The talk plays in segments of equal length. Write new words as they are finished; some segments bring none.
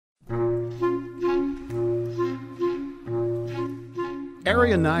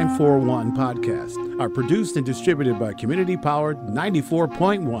Area 941 podcasts are produced and distributed by community-powered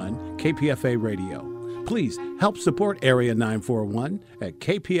 94.1 KPFA Radio. Please help support Area 941 at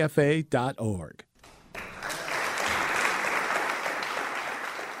kpfa.org.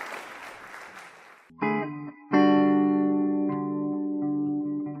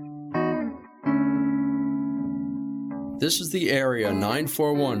 This is the Area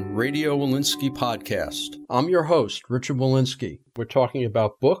 941 Radio Walensky podcast. I'm your host, Richard Walensky. We're talking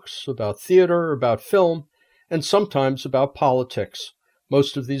about books, about theater, about film, and sometimes about politics.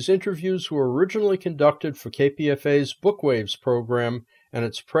 Most of these interviews were originally conducted for KPFA's Bookwaves program and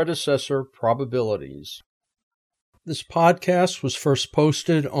its predecessor, Probabilities. This podcast was first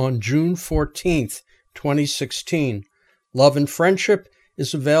posted on June 14th, 2016. Love and Friendship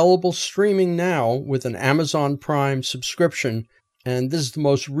is available streaming now with an Amazon Prime subscription, and this is the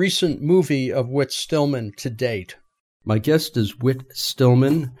most recent movie of Whit Stillman to date. My guest is Whit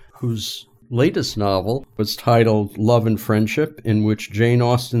Stillman, whose latest novel was titled Love and Friendship, in which Jane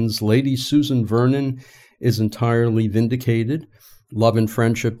Austen's Lady Susan Vernon is entirely vindicated. Love and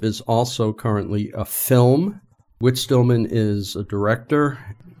Friendship is also currently a film. Whit Stillman is a director,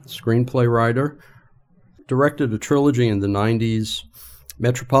 screenplay writer, directed a trilogy in the 90s,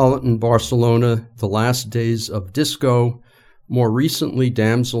 Metropolitan Barcelona, The Last Days of Disco, more recently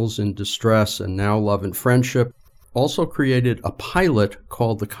Damsels in Distress, and now Love and Friendship. Also created a pilot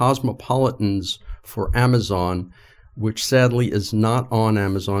called The Cosmopolitans for Amazon, which sadly is not on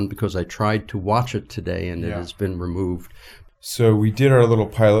Amazon because I tried to watch it today and it has been removed. So we did our little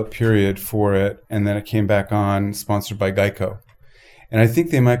pilot period for it, and then it came back on, sponsored by Geico. And I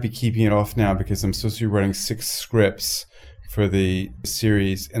think they might be keeping it off now because I'm supposed to be writing 6 scripts for the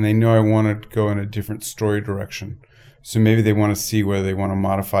series, and they know I want to go in a different story direction. So maybe they want to see whether they want to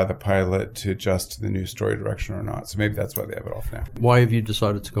modify the pilot to adjust to the new story direction or not. So maybe that's why they have it off now. Why have you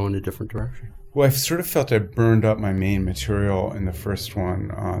decided to go in a different direction? Well, I sort of felt I burned up my main material in the first one.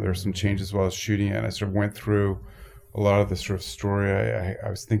 There were some changes while I was shooting it. I sort of went through a lot of the sort of story I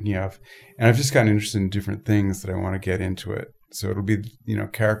was thinking of. And I've just gotten interested in different things that I want to get into it. So it'll be,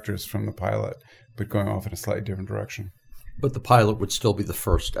 characters from the pilot, but going off in a slightly different direction. But the pilot would still be the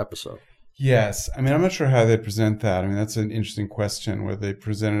first episode. Yes. I mean, I'm not sure how they present that. I mean, that's an interesting question, whether they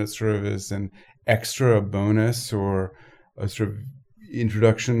presented it sort of as an extra, a bonus, or a sort of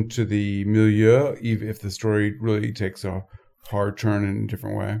introduction to the milieu, even if the story really takes a hard turn in a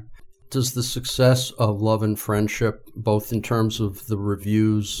different way. Does the success of Love and Friendship, both in terms of the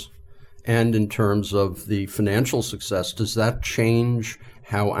reviews and in terms of the financial success, does that change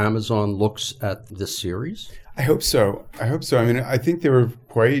how Amazon looks at this series? I hope so. I mean, I think they were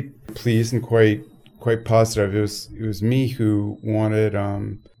quite pleased and quite positive. It was me who wanted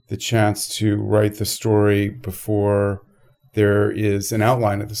the chance to write the story before there is an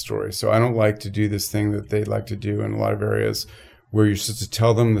outline of the story. So I don't like to do this thing that they like to do in a lot of areas, where you're supposed to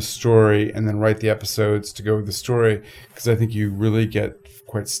tell them the story and then write the episodes to go with the story, because I think you really get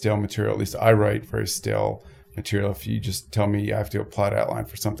quite stale material. At least I write very stale material if you just tell me I have to do a plot outline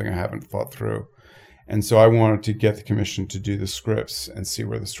for something I haven't thought through. And so I wanted to get the commission to do the scripts and see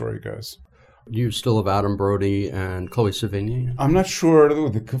where the story goes. You still have Adam Brody and Chloe Sevigny? I'm not sure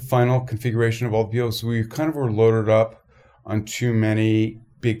the final configuration of all the people. So we kind of were loaded up on too many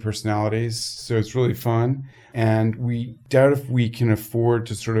big personalities. So it's really fun. And we doubt if we can afford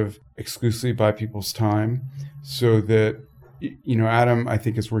to sort of exclusively buy people's time. So that, Adam, I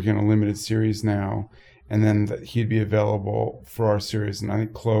think, is working on a limited series now. And then that he'd be available for our series. And I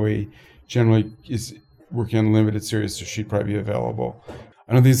think Chloe generally is working on a limited series, so she'd probably be available.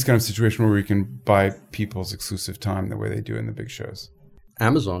 I don't think it's the kind of situation where we can buy people's exclusive time the way they do in the big shows.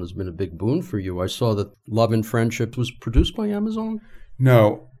 Amazon has been a big boon for you. I saw that Love and Friendship was produced by Amazon?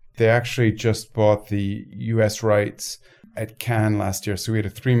 No, they actually just bought the U.S. rights at Cannes last year, so we had a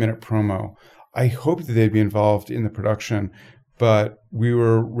 3-minute promo. I hoped that they'd be involved in the production, but we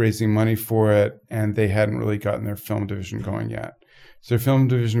were raising money for it, and they hadn't really gotten their film division going yet. So their film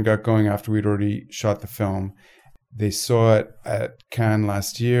division got going after we'd already shot the film. They saw it at Cannes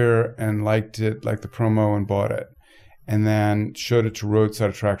last year and liked it, liked the promo, and bought it. And then showed it to Roadside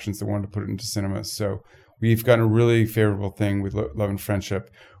Attractions that wanted to put it into cinemas. So we've gotten a really favorable thing with Love and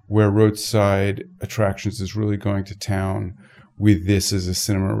Friendship, where Roadside Attractions is really going to town with this as a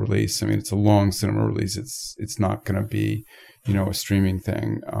cinema release. I mean, it's a long cinema release. It's not going to be, a streaming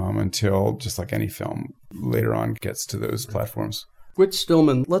thing until, just like any film, later on gets to those platforms. Whit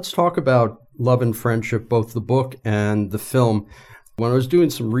Stillman, let's talk about Love and Friendship, both the book and the film. When I was doing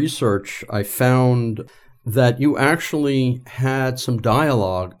some research, I found that you actually had some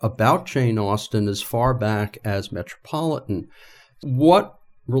dialogue about Jane Austen as far back as Metropolitan. What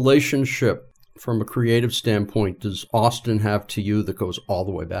relationship from a creative standpoint does Austen have to you that goes all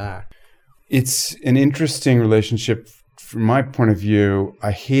the way back? It's an interesting relationship. From my point of view,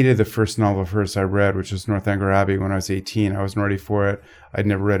 I hated the first novel of hers I read, which was Northanger Abbey, when I was 18. I wasn't ready for it. I'd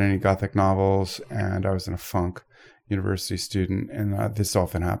never read any Gothic novels, and I was in a funk, university student, and this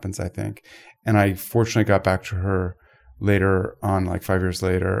often happens, I think. And I fortunately got back to her later on, like 5 years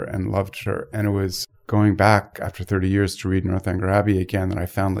later, and loved her. And it was going back after 30 years to read Northanger Abbey again that I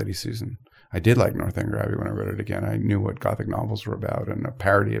found Lady Susan. I did like Northanger Abbey when I read it again. I knew what Gothic novels were about, and a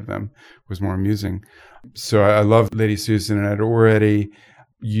parody of them was more amusing. So I loved Lady Susan, and I'd already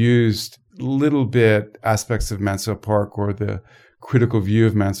used a little bit aspects of Mansfield Park, or the critical view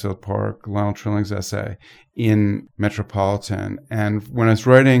of Mansfield Park, Lionel Trilling's essay, in Metropolitan. And when I was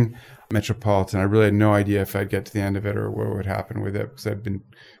writing Metropolitan, I really had no idea if I'd get to the end of it or what would happen with it, because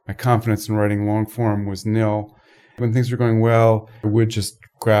my confidence in writing long form was nil. When things were going well, I would just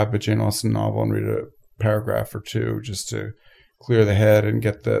grab a Jane Austen novel and read a paragraph or two just to clear the head and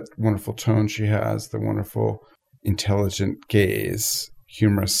get that wonderful tone she has, the wonderful, intelligent gaze,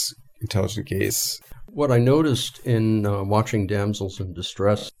 humorous, intelligent gaze. What I noticed in watching Damsels in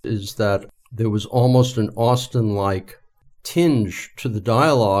Distress is that there was almost an Austen-like tinge to the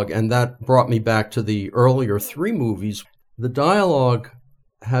dialogue, and that brought me back to the earlier three movies. The dialogue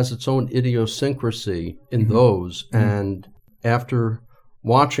has its own idiosyncrasy in those, and after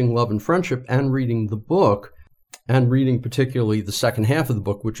watching Love and Friendship and reading the book, and reading particularly the second half of the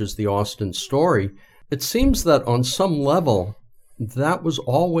book, which is the Austen story, it seems that on some level, that was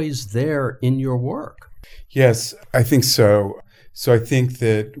always there in your work. Yes, I think so. So I think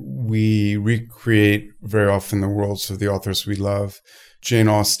that we recreate very often the worlds of the authors we love. Jane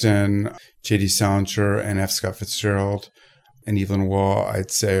Austen, J.D. Salinger, and F. Scott Fitzgerald, and Evelyn Waugh,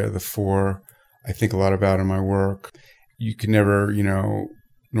 I'd say, are the four I think a lot about in my work. You can never,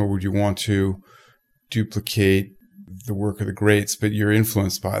 nor would you want to, duplicate the work of the greats, but you're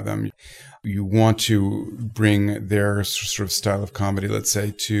influenced by them. You want to bring their sort of style of comedy, let's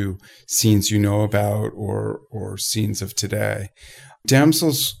say, to scenes you know about or scenes of today.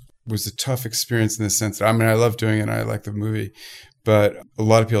 Damsels was a tough experience in the sense that, I love doing it and I like the movie, but a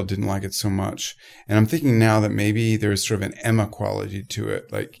lot of people didn't like it so much. And I'm thinking now that maybe there's sort of an Emma quality to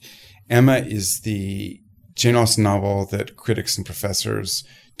it. Like, Emma is the Jane Austen novel that critics and professors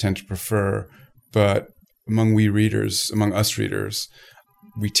tend to prefer, but among us readers,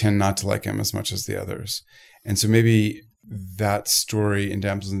 we tend not to like Emma as much as the others. And so maybe that story in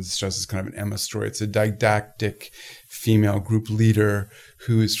Damsels in Distress is kind of an Emma story. It's a didactic female group leader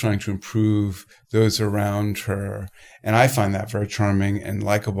who is trying to improve those around her. And I find that very charming and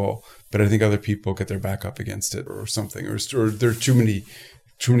likable, but I think other people get their back up against it or something, or there are too many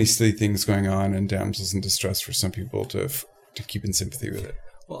silly things going on in Damsels in Distress for some people to keep in sympathy with it.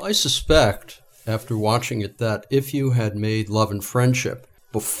 Well, I suspect, after watching it, that if you had made Love and Friendship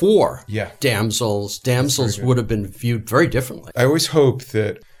before Damsels would have been viewed very differently. I always hope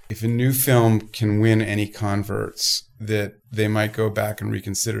that if a new film can win any converts, that they might go back and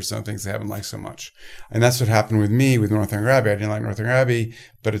reconsider some things they haven't liked so much. And that's what happened with me with Northanger Abbey. I didn't like Northanger Abbey,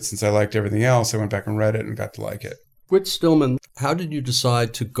 but since I liked everything else, I went back and read it and got to like it. Whit Stillman, how did you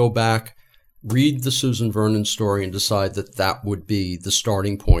decide to go back, read the Susan Vernon story, and decide that would be the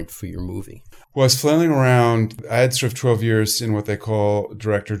starting point for your movie? Well, I was flailing around. I had sort of 12 years in what they call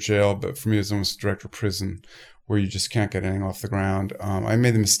director jail, but for me it was almost director prison, where you just can't get anything off the ground. I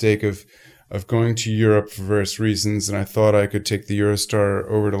made the mistake of going to Europe for various reasons, and I thought I could take the Eurostar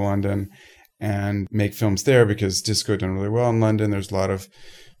over to London and make films there because disco had done really well in London. There's a lot of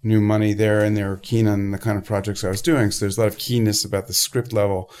new money there, and they were keen on the kind of projects I was doing. So there's a lot of keenness about the script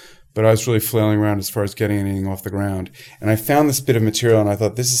level, but I was really flailing around as far as getting anything off the ground. And I found this bit of material, and I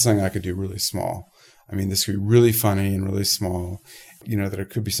thought, this is something I could do really small. This could be really funny and really small, that it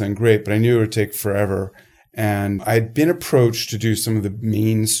could be something great, but I knew it would take forever. And I'd been approached to do some of the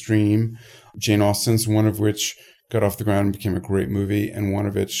mainstream Jane Austens, one of which got off the ground and became a great movie, and one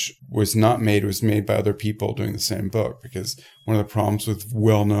of which was made by other people doing the same book, because one of the problems with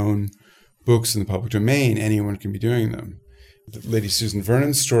well-known books in the public domain, anyone can be doing them. The Lady Susan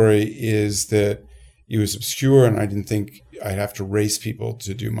Vernon story is that it was obscure, and I didn't think I'd have to race people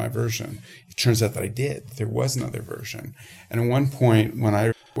to do my version. It turns out that I did. There was another version. And at one point, when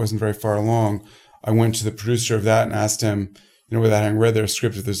I wasn't very far along, I went to the producer of that and asked him, without having read their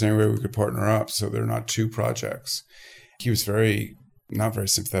script, if there's any way we could partner up so there are not two projects. He was not very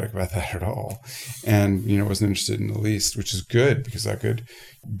sympathetic about that at all, and wasn't interested in the least, which is good because I could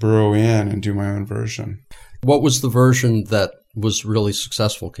burrow in and do my own version. What was the version that was really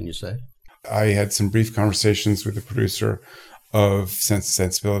successful, can you say? I had some brief conversations with the producer of Sense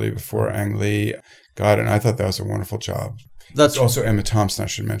and Sensibility before Ang Lee got it. And I thought that was a wonderful job. That's also Emma Thompson. I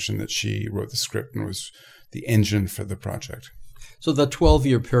should mention that she wrote the script and was the engine for the project. So that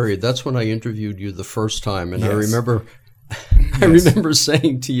 12-year period, that's when I interviewed you the first time. And yes. I remember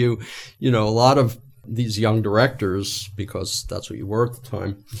saying to you, a lot of these young directors, because that's what you were at the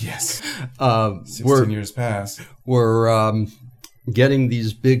time. Yes. 16 years past. Were getting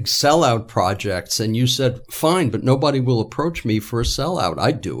these big sellout projects. And you said, fine, but nobody will approach me for a sellout.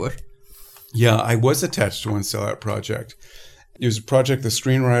 I'd do it. Yeah, I was attached to one sellout project. It was a project the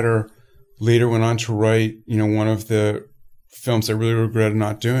screenwriter later went on to write, one of the films I really regretted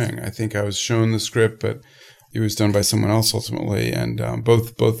not doing. I think I was shown the script, but it was done by someone else ultimately. And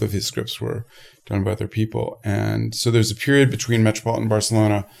both of his scripts were done by other people. And so there's a period between Metropolitan and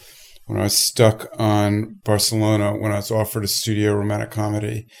Barcelona when I was stuck on Barcelona, when I was offered a studio romantic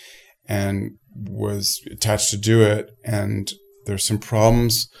comedy and was attached to do it. And there's some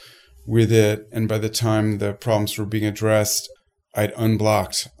problems with it. And by the time the problems were being addressed, I'd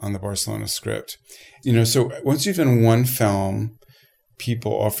unblocked on the Barcelona script. So once you've done one film,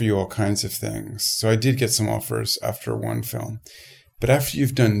 people offer you all kinds of things. So I did get some offers after one film. But after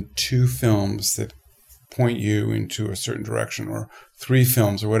you've done two films that point you into a certain direction, or three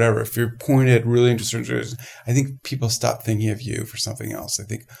films or whatever, if you're pointed really into a certain direction, I think people stop thinking of you for something else. I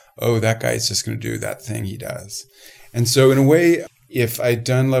think, oh, that guy's just going to do that thing he does. And so in a way, if I'd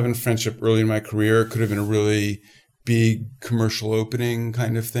done Love and Friendship early in my career, it could have been a really big commercial opening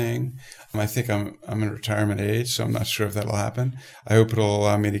kind of thing. I think I'm in retirement age, so I'm not sure if that'll happen. I hope it'll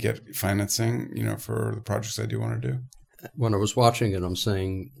allow me to get financing, for the projects I do want to do. When I was watching it, I'm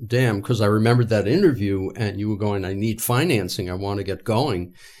saying, damn, because I remembered that interview and you were going, I need financing. I want to get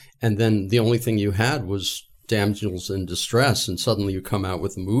going. And then the only thing you had was Damsels in Distress. And suddenly you come out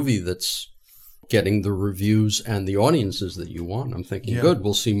with a movie that's getting the reviews and the audiences that you want. I'm thinking, good,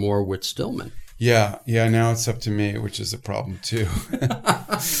 we'll see more Whit Stillman. Yeah, now it's up to me, which is a problem too.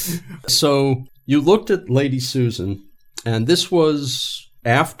 So you looked at Lady Susan, and this was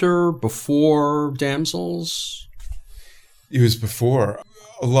before Damsels? It was before.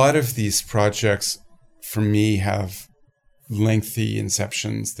 A lot of these projects, for me, have lengthy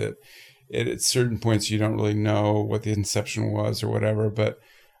inceptions that at certain points you don't really know what the inception was or whatever, but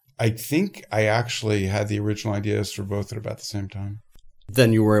I think I actually had the original ideas for both at about the same time.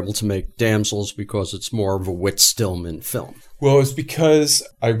 Then you were able to make Damsels because it's more of a Whit Stillman film. Well, it's because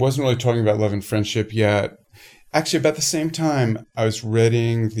I wasn't really talking about Love and Friendship yet. Actually, about the same time, I was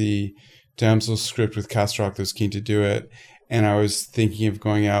reading the Damsels script with Cast Rock that was keen to do it, and I was thinking of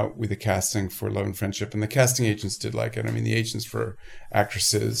going out with a casting for Love and Friendship, and the casting agents did like it. I mean, the agents for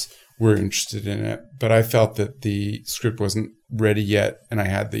actresses were interested in it, but I felt that the script wasn't ready yet, and I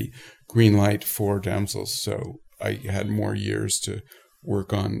had the green light for Damsels, so I had more years to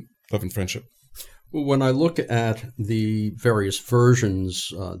work on Love and Friendship. Well, when I look at the various versions,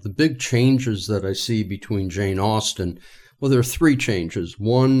 the big changes that I see between Jane Austen, well, there are three changes.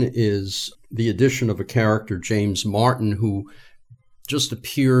 One is the addition of a character, James Martin, who just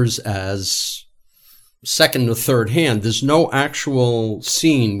appears as second or third hand. There's no actual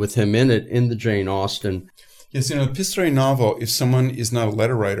scene with him in it in the Jane Austen. Yes, the epistolary novel, if someone is not a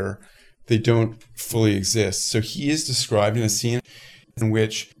letter writer, they don't fully exist. So he is described in a scene in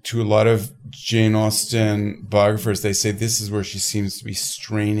which, to a lot of Jane Austen biographers, they say this is where she seems to be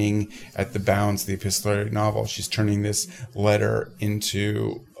straining at the bounds of the epistolary novel. She's turning this letter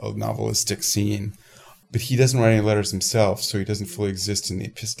into a novelistic scene. But he doesn't write any letters himself, so he doesn't fully exist in the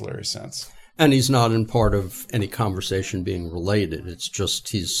epistolary sense. And he's not in part of any conversation being related. It's just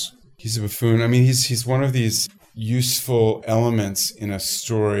he's a buffoon. I mean, he's one of these useful elements in a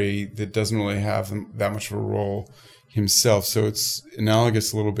story that doesn't really have that much of a role himself. So it's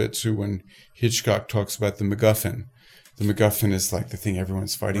analogous a little bit to when Hitchcock talks about the MacGuffin. The MacGuffin is like the thing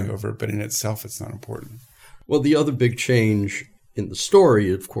everyone's fighting over, but in itself it's not important. Well, the other big change in the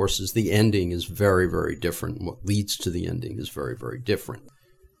story, of course, is the ending is very, very different. What leads to the ending is very, very different.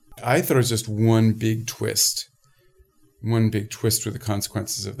 I thought it was just one big twist with the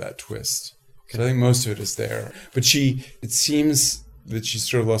consequences of that twist. Okay. I think most of it is there. But it seems that she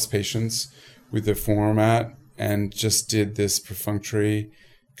sort of lost patience with the format and just did this perfunctory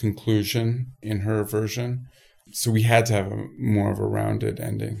conclusion in her version. So we had to have more of a rounded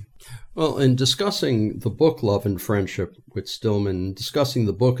ending. Well, in discussing the book Love and Friendship with Stillman, discussing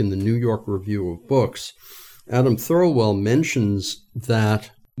the book in the New York Review of Books, Adam Thirlwell mentions that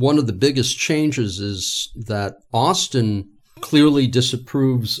one of the biggest changes is that Austen clearly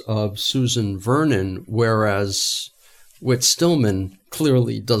disapproves of Susan Vernon, whereas Whit Stillman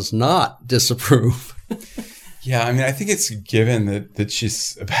clearly does not disapprove. Yeah, I mean, I think it's given that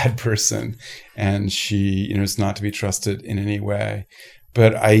she's a bad person and she, is not to be trusted in any way.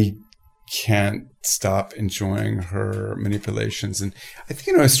 But I can't stop enjoying her manipulations. And I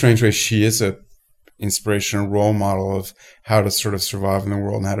think in a strange way, she is a inspirational role model of how to sort of survive in the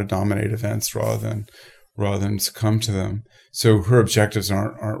world and how to dominate events rather than succumb to them. So her objectives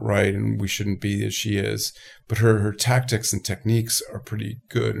aren't right, and we shouldn't be as she is. But her tactics and techniques are pretty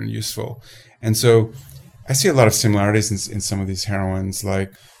good and useful. And so I see a lot of similarities in some of these heroines,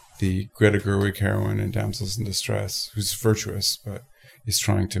 like the Greta Gerwig heroine in Damsels in Distress, who's virtuous but is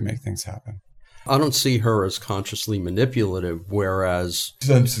trying to make things happen. I don't see her as consciously manipulative, whereas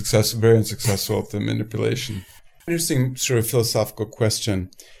she's very unsuccessful at the manipulation. Interesting sort of philosophical question.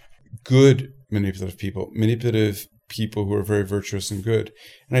 Good manipulative people who are very virtuous and good.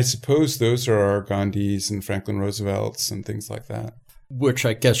 And I suppose those are our Gandhis and Franklin Roosevelts and things like that. Which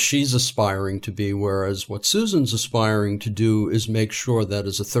I guess she's aspiring to be, whereas what Susan's aspiring to do is make sure that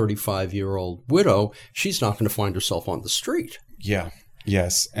as a 35-year-old widow, she's not going to find herself on the street. Yeah.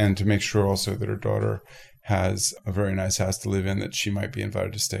 Yes. And to make sure also that her daughter has a very nice house to live in that she might be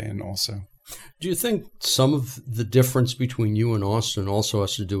invited to stay in also. Do you think some of the difference between you and Austen also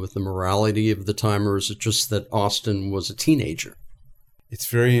has to do with the morality of the time, or is it just that Austen was a teenager? It's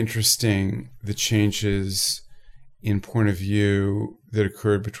very interesting, the changes in point of view that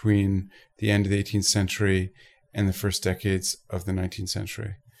occurred between the end of the 18th century and the first decades of the 19th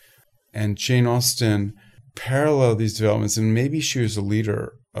century. And Jane Austen paralleled these developments, and maybe she was a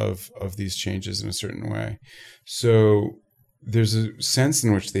leader of these changes in a certain way. So there's a sense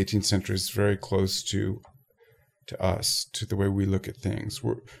in which the 18th century is very close to us, to the way we look at things.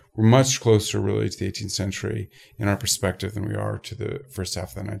 We're much closer really to the 18th century in our perspective than we are to the first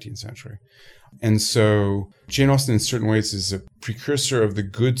half of the 19th century. And so Jane Austen in certain ways is a precursor of the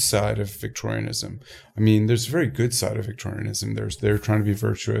good side of Victorianism. I mean, there's a very good side of Victorianism. They're trying to be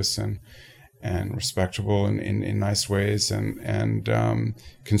virtuous and respectable in nice ways and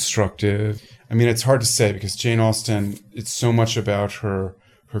constructive. I mean, it's hard to say because Jane Austen, it's so much about her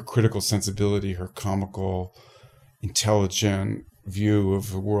critical sensibility, her comical, intelligent view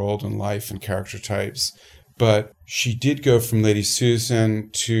of the world and life and character types. But she did go from Lady Susan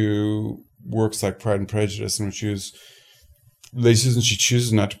to works like Pride and Prejudice, in which she was Lady Susan, she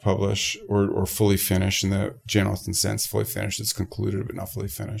chooses not to publish or fully finish in the Jane Austen sense, fully finished. It's concluded but not fully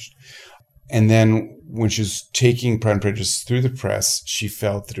finished. And then when she was taking Pride and Prejudice through the press, she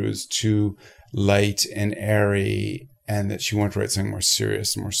felt that it was too light and airy and that she wanted to write something more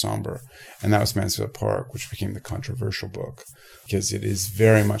serious and more somber. And that was Mansfield Park, which became the controversial book because it is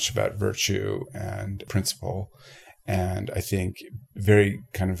very much about virtue and principle. And I think very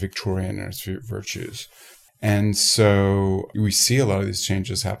kind of Victorian in its virtues. And so we see a lot of these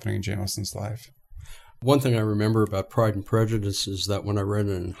changes happening in Jane Austen's life. One thing I remember about Pride and Prejudice is that when I read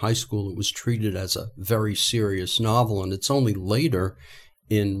it in high school, it was treated as a very serious novel. And it's only later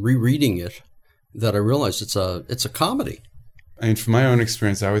in rereading it that I realized it's a comedy. I mean, from my own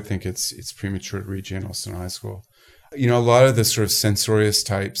experience, I would think it's premature to read Jane Austen in high school. You know, a lot of the sort of censorious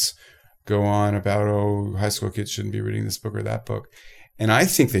types go on about, high school kids shouldn't be reading this book or that book. And I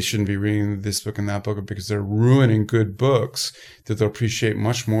think they shouldn't be reading this book and that book because they're ruining good books that they'll appreciate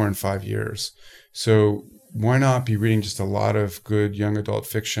much more in 5 years. So why not be reading just a lot of good young adult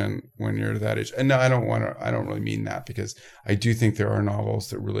fiction when you're that age? And no, I don't really mean that because I do think there are novels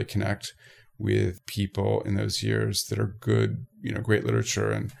that really connect with people in those years that are good, great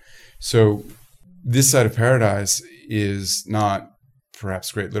literature. And so This Side of Paradise is not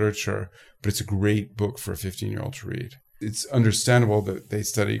perhaps great literature, but it's a great book for a 15-year-old to read. It's understandable that they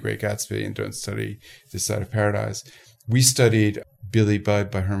study Great Gatsby and don't study This Side of Paradise. We studied Billy Budd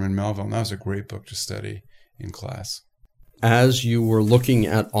by Herman Melville, and that was a great book to study in class. As you were looking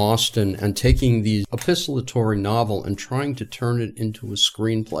at Austen and taking the epistolatory novel and trying to turn it into a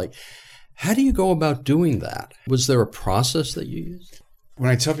screenplay, how do you go about doing that? Was there a process that you used?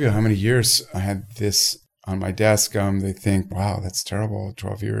 When I tell people how many years I had this on my desk, they think, wow, that's terrible,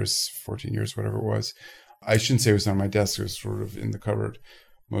 12 years, 14 years, whatever it was. I shouldn't say it was on my desk. It was sort of in the cupboard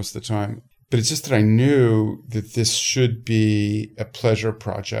most of the time. But it's just that I knew that this should be a pleasure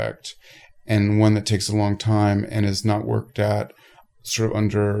project and one that takes a long time and is not worked at sort of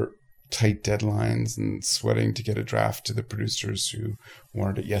under tight deadlines and sweating to get a draft to the producers who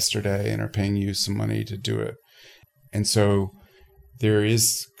wanted it yesterday and are paying you some money to do it. And so there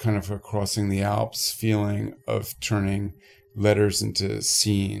is kind of a crossing the Alps feeling of turning letters into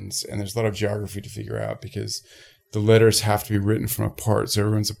scenes. And there's a lot of geography to figure out because the letters have to be written from apart. So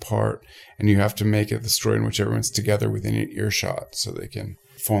everyone's apart and you have to make it the story in which everyone's together within an earshot so they can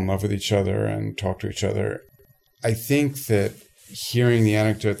fall in love with each other and talk to each other. I think that hearing the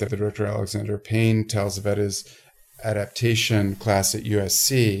anecdote that the director Alexander Payne tells about his adaptation class at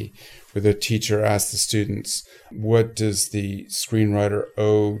USC, where the teacher asked the students, what does the screenwriter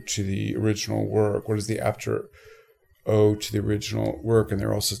owe to the original work? What does the actor owe to the original work? And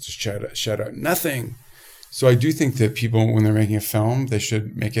they're all supposed to shout out, nothing. So I do think that people, when they're making a film, they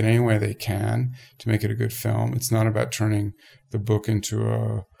should make it any way they can to make it a good film. It's not about turning the book into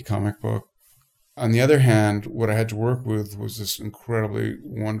a comic book. On the other hand, what I had to work with was this incredibly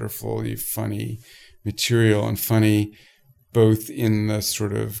wonderfully funny material, and funny both in the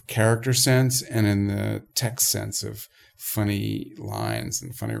sort of character sense and in the text sense of funny lines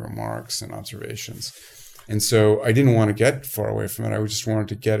and funny remarks and observations. And so I didn't want to get far away from it. I just wanted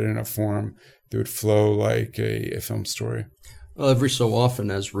to get it in a form that would flow like a film story. Well, every so often,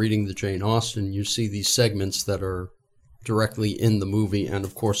 as reading the Jane Austen, you see these segments that are directly in the movie and,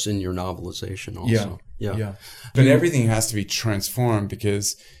 of course, in your novelization also. Yeah. But everything has to be transformed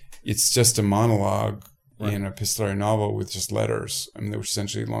because it's just a monologue in a epistolary novel with just letters. I mean, they were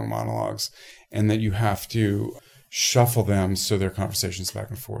essentially long monologues, and that you have to shuffle them so they're conversations back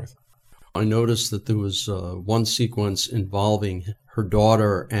and forth. I noticed that there was one sequence involving her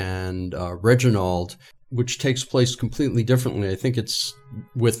daughter and Reginald, which takes place completely differently. I think it's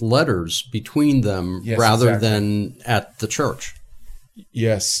with letters between them rather than at the church.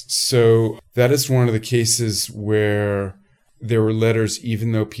 Yes. So that is one of the cases where there were letters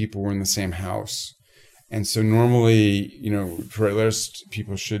even though people were in the same house. And so normally, to write letters,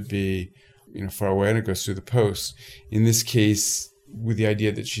 people should be, far away, and it goes through the post. In this case, with the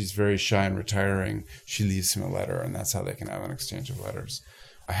idea that she's very shy and retiring, she leaves him a letter, and that's how they can have an exchange of letters.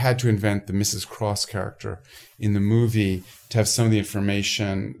 I had to invent the Mrs. Cross character in the movie to have some of the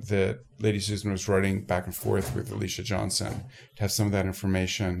information that Lady Susan was writing back and forth with Alicia Johnson, to have some of that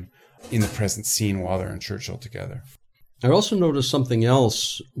information in the present scene while they're in Churchill together. I also noticed something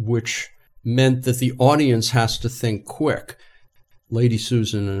else, which meant that the audience has to think quick. Lady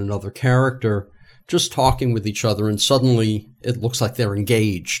Susan and another character just talking with each other, and suddenly it looks like they're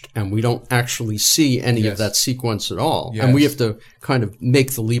engaged, and we don't actually see any of that sequence at all. Yes. And we have to kind of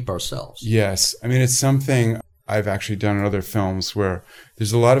make the leap ourselves. Yes. I mean, it's something I've actually done in other films where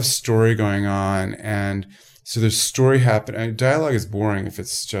there's a lot of story going on, and so there's story happening. Dialogue is boring if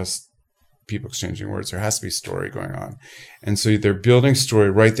it's just people exchanging words. There has to be story going on. And so they're building story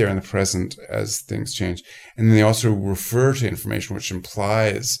right there in the present as things change. And then they also refer to information which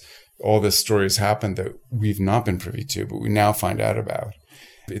implies all this story has happened that we've not been privy to, but we now find out about.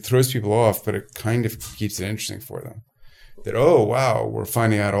 It throws people off, but it kind of keeps it interesting for them. That, oh, wow, we're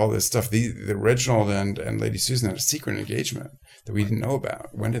finding out all this stuff. The Reginald and Lady Susan had a secret engagement that we didn't know about.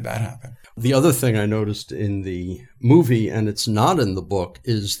 When did that happen? The other thing I noticed in the movie, and it's not in the book,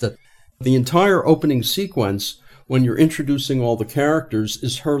 is that the entire opening sequence, when you're introducing all the characters,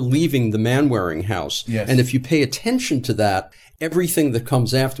 is her leaving the Man-Waring house. Yes. And if you pay attention to that, everything that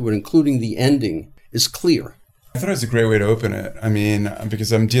comes afterward, including the ending, is clear. I thought it was a great way to open it. I mean,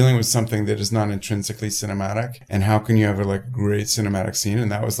 because I'm dealing with something that is not intrinsically cinematic. And how can you have a great cinematic scene?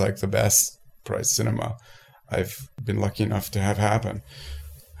 And that was the best price cinema I've been lucky enough to have happen.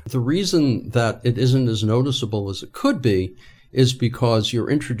 The reason that it isn't as noticeable as it could be is because you're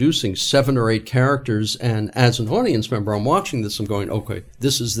introducing 7 or 8 characters, and as an audience member, I'm watching this, I'm going, okay,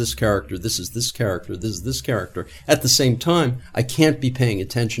 this is this character, this is this character, this is this character. At the same time, I can't be paying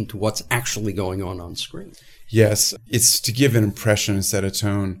attention to what's actually going on screen. Yes, it's to give an impression and set a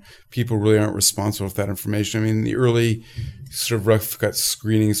tone. People really aren't responsible for that information. I mean, the early sort of rough cut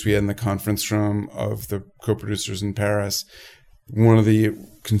screenings we had in the conference room of the co-producers in Paris, one of the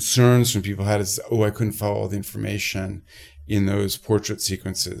concerns from people had is, I couldn't follow all the information in those portrait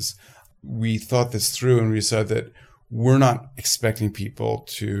sequences. We thought this through and we decided that we're not expecting people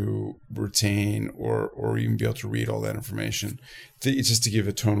to retain or even be able to read all that information. It's just to give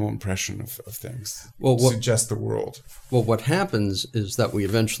a tonal impression of things, suggest the world. Well, what happens is that we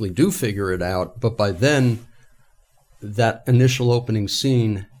eventually do figure it out, but by then that initial opening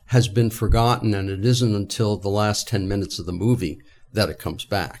scene has been forgotten, and it isn't until the last 10 minutes of the movie that it comes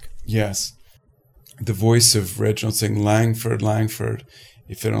back. Yes. The voice of Reginald saying, Langford, Langford,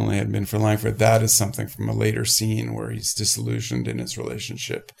 if it only had been for Langford, that is something from a later scene where he's disillusioned in his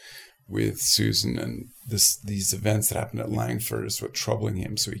relationship with Susan, and these events that happen at Langford is what troubling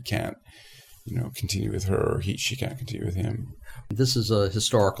him, so he can't, continue with her, or she can't continue with him. This is a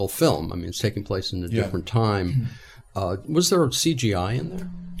historical film. I mean, it's taking place in a different time. Was there CGI in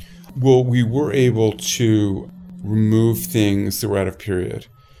there? Well, we were able to remove things that were out of period.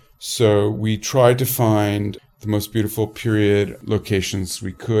 So we tried to find the most beautiful period locations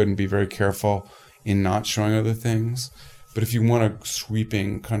we could and be very careful in not showing other things. But if you want a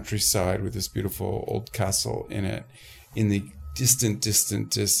sweeping countryside with this beautiful old castle in it, in the distant,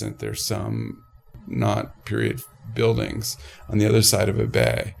 there's some not period buildings on the other side of a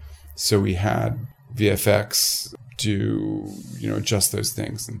bay. So we had VFX do, adjust those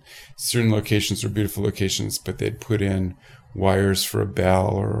things. And certain locations were beautiful locations, but they'd put in wires for a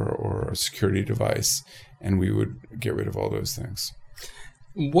bell or a security device, and we would get rid of all those things.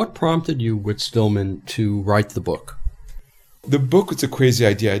 What prompted you with Stillman to write the book? The book was a crazy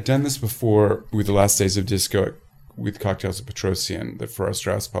idea. I'd done this before with The Last Days of Disco with Cocktails of Petrosian that Farrar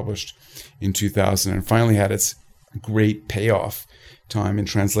Straus published in 2000, and finally had its great payoff time in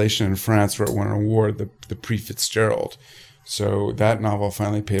translation in France, where it won an award, the Prix Fitzgerald. So that novel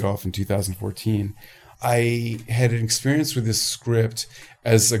finally paid off in 2014. I had an experience with this script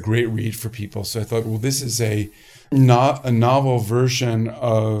as a great read for people. So I thought, well, this is a modern novel version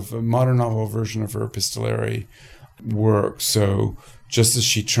of her epistolary work. So just as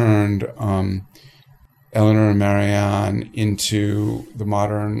she turned Eleanor and Marianne into the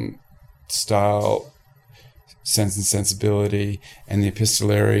modern style Sense and Sensibility and the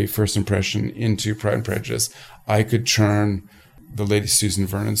epistolary First Impression into Pride and Prejudice, I could turn the Lady Susan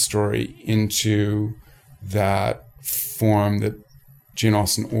Vernon story into that form that Jane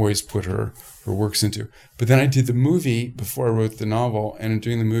Austen always put her works into. But then I did the movie before I wrote the novel, and in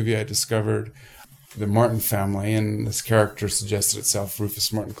doing the movie I discovered the Martin family, and this character suggested itself,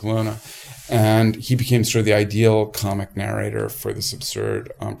 Rufus Martin Colonna, and he became sort of the ideal comic narrator for this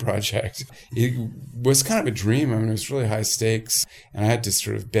absurd project. It was kind of a dream. I mean, it was really high stakes, and I had to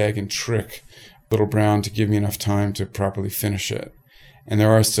sort of beg and trick Little Brown to give me enough time to properly finish it. And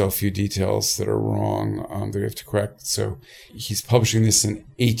there are still a few details that are wrong that we have to correct. So he's publishing this in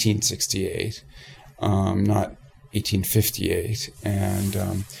 1868, not 1858. And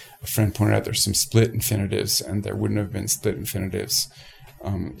a friend pointed out there's some split infinitives, and there wouldn't have been split infinitives.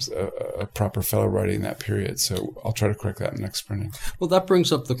 A proper fellow writing in that period. So I'll try to correct that in the next printing. Well, that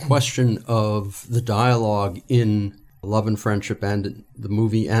brings up the question of the dialogue in Love and Friendship and the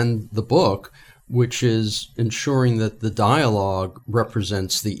movie and the book, which is ensuring that the dialogue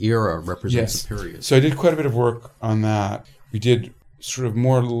represents the era, represents the period. So I did quite a bit of work on that. We did sort of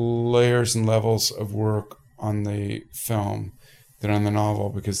more layers and levels of work on the film than on the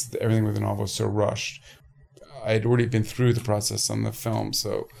novel, because everything with the novel was so rushed. I had already been through the process on the film,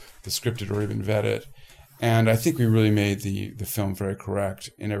 so the script had already been vetted. And I think we really made the film very correct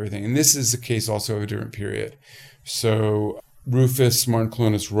in everything. And this is the case also of a different period. So Rufus Martin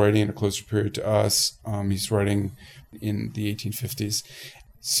Colonna is writing in a closer period to us. He's writing in the 1850s.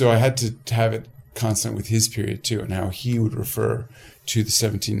 So I had to have it consonant with his period too, and how he would refer to the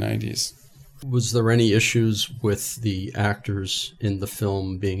 1790s. Was there any issues with the actors in the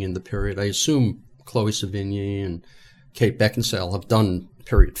film being in the period? I assume Chloe Sevigny and Kate Beckinsale have done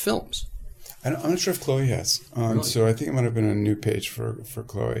period films. I'm not sure if Chloe has. Really? So I think it might have been a new page for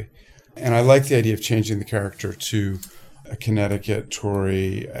Chloe. And I like the idea of changing the character to a Connecticut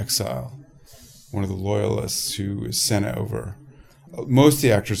Tory exile, one of the loyalists who is sent over. Most of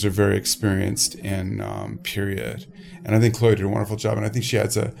the actors are very experienced in period. And I think Chloe did a wonderful job. And I think she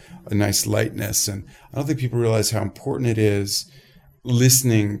adds a nice lightness. And I don't think people realize how important it is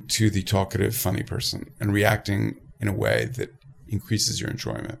listening to the talkative, funny person and reacting in a way that increases your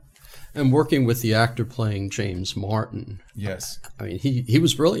enjoyment. And working with the actor playing James Martin. Yes. I mean, he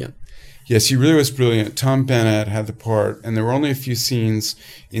was brilliant. Yes, he really was brilliant. Tom Bennett had the part, and there were only a few scenes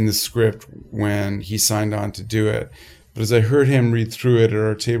in the script when he signed on to do it. But as I heard him read through it at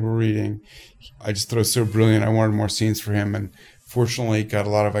our table reading, I just thought it was so brilliant. I wanted more scenes for him, and fortunately got a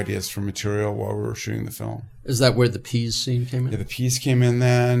lot of ideas for material while we were shooting the film. Is that where the peas scene came in? Yeah, the peas came in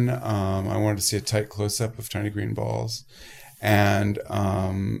then. I wanted to see a tight close-up of tiny green balls. And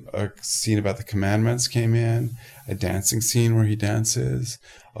a scene about the commandments came in, a dancing scene where he dances,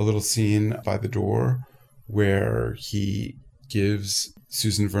 a little scene by the door where he gives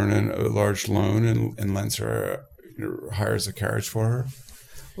Susan Vernon a large loan and lends her, hires a carriage for her.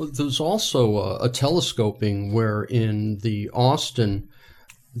 Well, there's also a telescoping where in the Austen,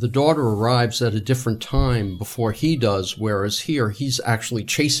 the daughter arrives at a different time before he does, whereas here he's actually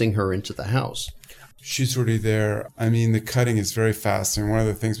chasing her into the house. She's already there. I mean, the cutting is very fast. And one of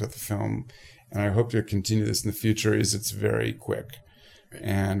the things about the film, and I hope to continue this in the future, is it's very quick.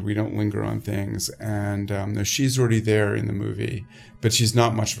 And we don't linger on things. And she's already there in the movie, but she's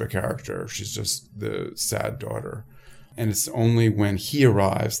not much of a character. She's just the sad daughter. And it's only when he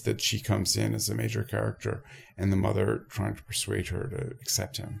arrives that she comes in as a major character and the mother trying to persuade her to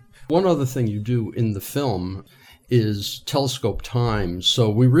accept him. One other thing you do in the film is telescope time. So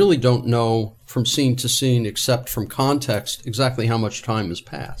we really don't know from scene to scene, except from context, exactly how much time has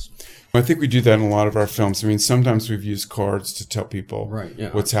passed. I think we do that in a lot of our films. I mean, sometimes we've used cards to tell people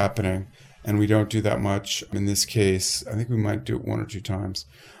what's happening, and we don't do that much. In this case, I think we might do it 1 or 2 times.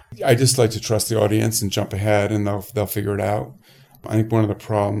 I just like to trust the audience and jump ahead, and they'll figure it out. I think one of the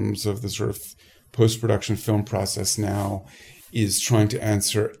problems of the sort of post-production film process now is trying to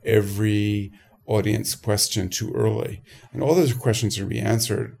answer every audience question too early. And all those questions are to be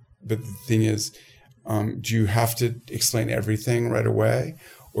answered, but the thing is, do you have to explain everything right away?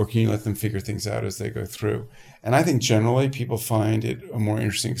 Or can you let them figure things out as they go through? And I think generally people find it a more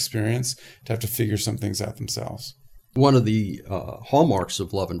interesting experience to have to figure some things out themselves. One of the hallmarks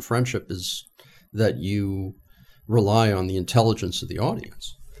of Love and Friendship is that you rely on the intelligence of the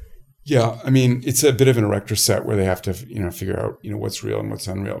audience. Yeah, I mean, it's a bit of an erector set where they have to, figure out, what's real and what's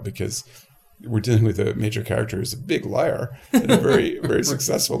unreal, because we're dealing with a major character who's a big liar and a very, very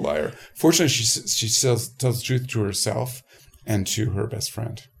successful liar. Fortunately, she tells the truth to herself and to her best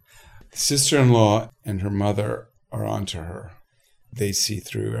friend. The sister-in-law and her mother are onto her. They see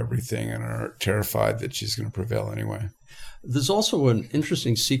through everything and are terrified that she's going to prevail anyway. There's also an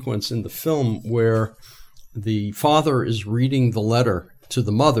interesting sequence in the film where the father is reading the letter to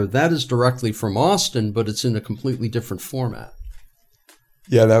the mother. That is directly from Austen, but it's in a completely different format.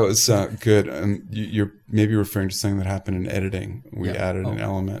 Yeah, that was good. You're maybe referring to something that happened in editing. We added an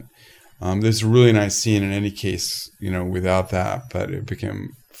element. There's a really nice scene in any case, without that, but it became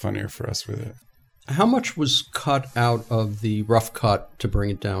funnier for us with it. How much was cut out of the rough cut to bring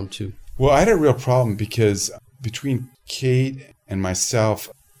it down to? Well, I had a real problem because between Kate and myself,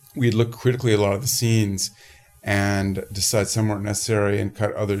 we'd look critically at a lot of the scenes and decide some weren't necessary and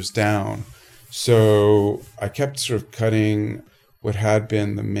cut others down. So I kept sort of cutting what had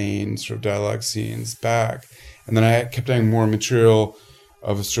been the main sort of dialogue scenes back. And then I kept adding more material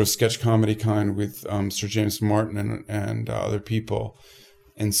of a sort of sketch comedy kind with Sir James Martin and other people.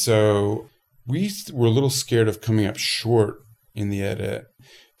 And so we were a little scared of coming up short in the edit.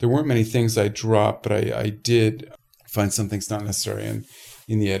 There weren't many things I dropped, but I did find some things not necessary. And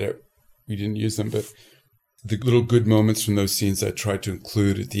in the edit, we didn't use them. But the little good moments from those scenes I tried to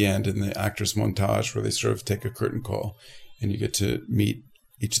include at the end in the actors' montage, where they sort of take a curtain call and you get to meet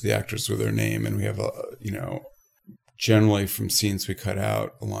each of the actors with their name. And we have, generally from scenes we cut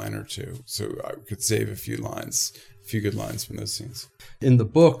out a line or two. So I could save a few good lines from those scenes. In the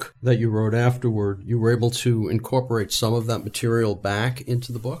book that you wrote afterward, you were able to incorporate some of that material back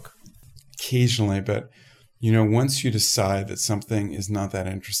into the book? Occasionally, but, once you decide that something is not that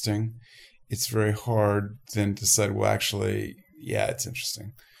interesting, it's very hard then to decide, well, actually, yeah, it's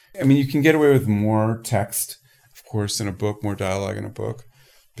interesting. I mean, you can get away with more text, of course, in a book, more dialogue in a book.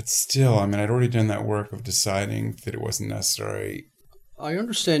 But still, I mean, I'd already done that work of deciding that it wasn't necessary. I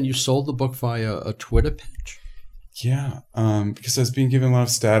understand you sold the book via a Twitter page. Yeah, because I was being given a lot of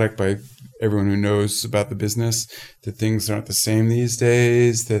static by everyone who knows about the business, that things aren't the same these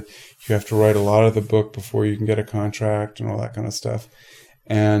days, that you have to write a lot of the book before you can get a contract and all that kind of stuff.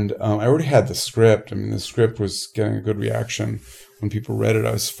 And I already had the script. I mean, the script was getting a good reaction. When people read it,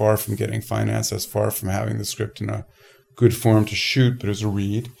 I was far from getting financed. I was far from having the script in a good form to shoot, but it was a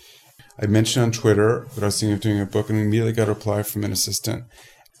read. I mentioned on Twitter that I was thinking of doing a book and immediately got a reply from an assistant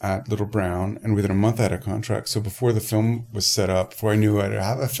at Little Brown. And within a month, I had a contract. So before the film was set up, before I knew I'd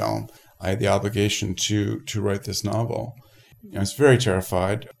have a film, I had the obligation to write this novel. I was very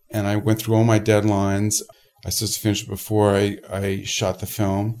terrified. And I went through all my deadlines. I was supposed to finish it before I shot the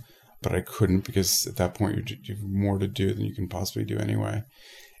film, but I couldn't because at that point you have more to do than you can possibly do anyway.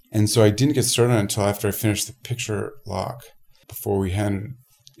 And so I didn't get started until after I finished the picture lock, before we handed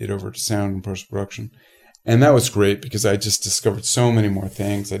it over to sound and post-production. And that was great because I just discovered so many more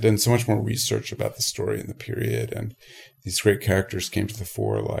things. I did so much more research about the story and the period, and these great characters came to the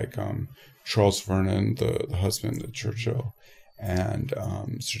fore, like Charles Vernon, the husband of Churchill, and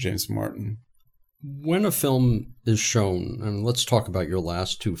Sir James Martin. When a film is shown, and let's talk about your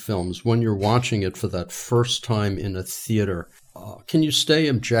last two films, when you're watching it for that first time in a theater, can you stay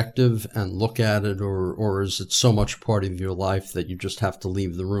objective and look at it, or is it so much part of your life that you just have to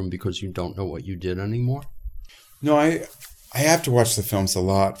leave the room because you don't know what you did anymore? No, I have to watch the films a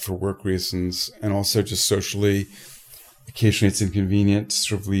lot for work reasons and also just socially. Occasionally it's inconvenient to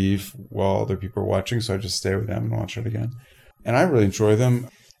sort of leave while other people are watching, so I just stay with them and watch it again. And I really enjoy them.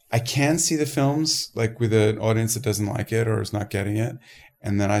 I can see the films like with an audience that doesn't like it or is not getting it,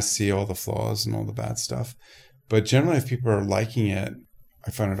 and then I see all the flaws and all the bad stuff. But generally, if people are liking it,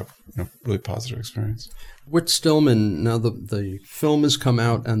 I find it a really positive experience. Whit Stillman, now the film has come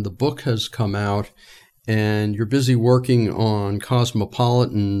out and the book has come out, and you're busy working on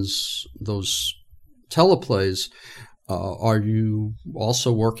Cosmopolitan's, those teleplays. Are you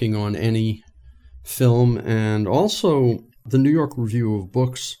also working on any film? And also, the New York Review of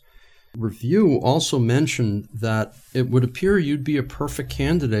Books review also mentioned that it would appear you'd be a perfect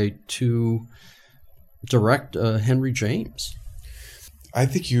candidate to direct Henry James. I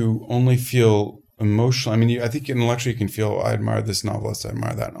think you only feel emotional. I mean, I think intellectually you can feel, I admire this novelist, I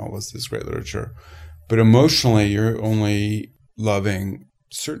admire that novelist, this great literature. But emotionally, you're only loving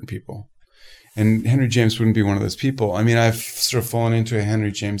certain people. And Henry James wouldn't be one of those people. I mean, I've sort of fallen into a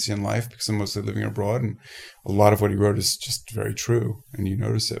Henry Jamesian life because I'm mostly living abroad, and a lot of what he wrote is just very true, and you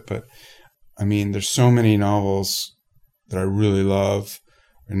notice it. But, I mean, there's so many novels that I really love,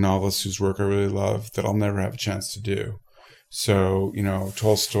 and novelists whose work I really love that I'll never have a chance to do. So,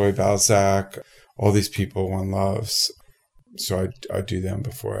 Tolstoy, Balzac, all these people one loves. So I'd do them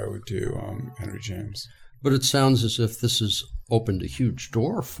before I would do Henry James. But it sounds as if this has opened a huge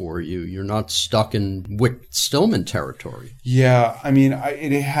door for you. You're not stuck in Wick Stillman territory. Yeah, I mean,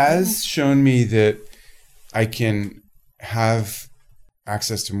 it has shown me that I can have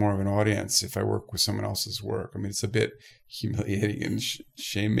access to more of an audience if I work with someone else's work. I mean, it's a bit humiliating and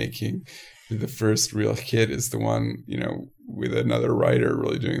shame-making. The first real hit is the one, with another writer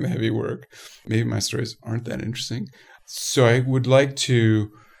really doing the heavy work. Maybe my stories aren't that interesting. So I would like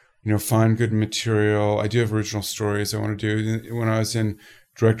to, find good material. I do have original stories I want to do. When I was in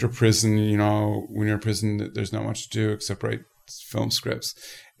director prison, when you're in prison, there's not much to do except write film scripts.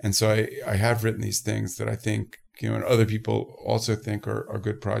 And so I have written these things that I think, and other people also think are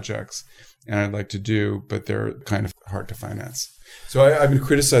good projects and I'd like to do, but they're kind of hard to finance. So I've been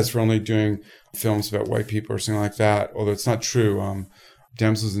criticized for only doing films about white people or something like that, although it's not true.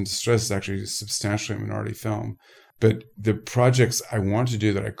 Damsels in Distress is actually a substantially minority film. But the projects I wanted to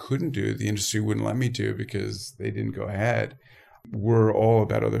do that I couldn't do, the industry wouldn't let me do because they didn't go ahead, were all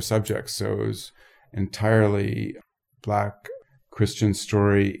about other subjects. So it was entirely Black Christian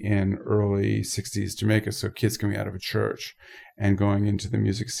story in early 60s Jamaica. So kids coming out of a church and going into the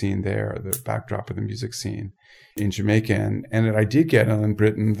music scene there, the backdrop of the music scene in Jamaica. And I did get Ellen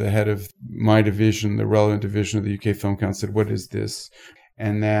Britton, the head of my division, the relevant division of the UK Film Council, said, "What is this?"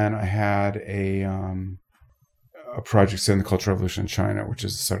 And then I had a project set in the Cultural Revolution in China, which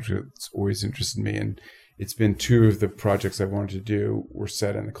is a subject that's always interested me. And it's been two of the projects I wanted to do were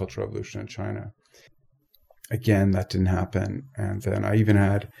set in the Cultural Revolution in China. Again, that didn't happen. And then I even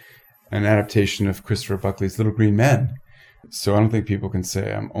had an adaptation of Christopher Buckley's Little Green Men. So I don't think people can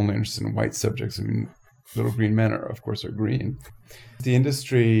say I'm only interested in white subjects. I mean, Little Green Men are green. The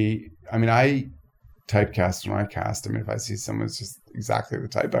industry, I mean, I typecast when I cast. I mean, if I see someone's just exactly the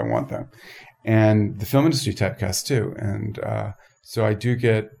type I want them. And the film industry typecasts too. And so I do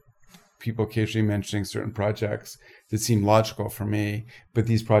get people occasionally mentioning certain projects that seem logical for me, but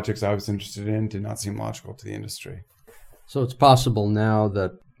these projects I was interested in did not seem logical to the industry. So it's possible now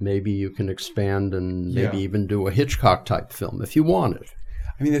that maybe you can expand and maybe even do a Hitchcock-type film if you wanted.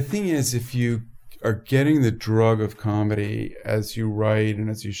 I mean, the thing is, if you are getting the drug of comedy as you write and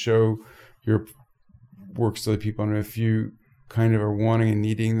as you show your works to other people, and if you kind of are wanting and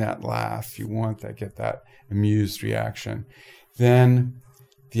needing that laugh, you want that, get that amused reaction, then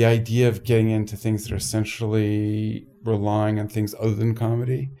the idea of getting into things that are essentially relying on things other than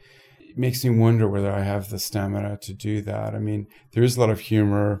comedy, it makes me wonder whether I have the stamina to do that. I mean, there is a lot of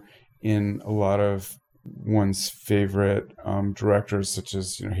humor in a lot of one's favorite directors, such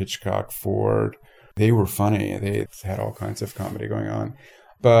as Hitchcock, Ford. They were funny. They had all kinds of comedy going on.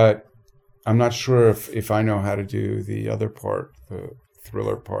 But I'm not sure if I know how to do the other part, the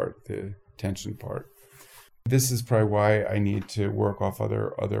thriller part, the tension part. This is probably why I need to work off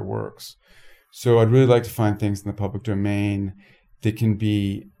other works. So I'd really like to find things in the public domain that can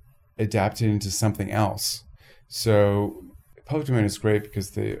be adapted into something else. So public domain is great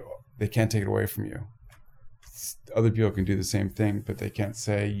because they can't take it away from you. Other people can do the same thing, but they can't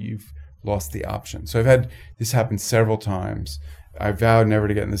say you've lost the option. So I've had this happen several times. I vowed never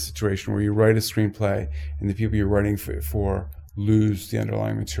to get in this situation where you write a screenplay and the people you're writing for lose the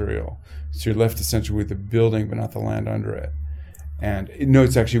underlying material. So you're left essentially with the building but not the land under it. And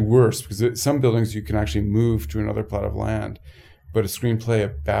it's actually worse because some buildings you can actually move to another plot of land, but a screenplay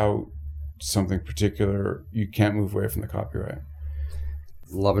about something particular, you can't move away from the copyright.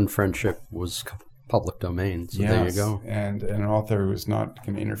 Love and Friendship was public domain, so there you go. And an author who's not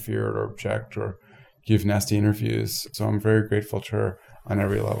going to interfere or object or give nasty interviews. So I'm very grateful to her on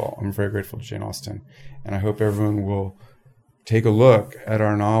every level. I'm very grateful to Jane Austen. And I hope everyone will take a look at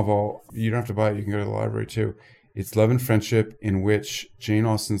our novel. You don't have to buy it. You can go to the library too. It's Love and Friendship, in which Jane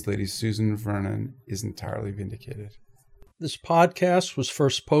Austen's Lady Susan Vernon is entirely vindicated. This podcast was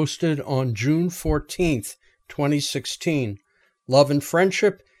first posted on June 14th, 2016. Love and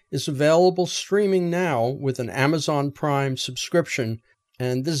Friendship is available streaming now with an Amazon Prime subscription,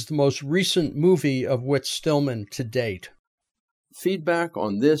 and this is the most recent movie of Whit Stillman to date. Feedback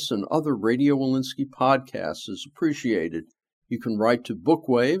on this and other Radio Walensky podcasts is appreciated. You can write to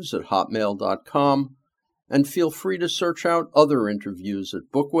bookwaves@hotmail.com, and feel free to search out other interviews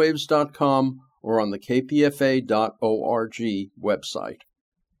at bookwaves.com or on the kpfa.org website.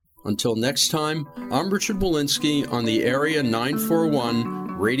 Until next time, I'm Richard Walensky on the Area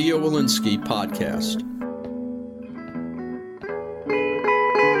 941 Radio Walensky podcast.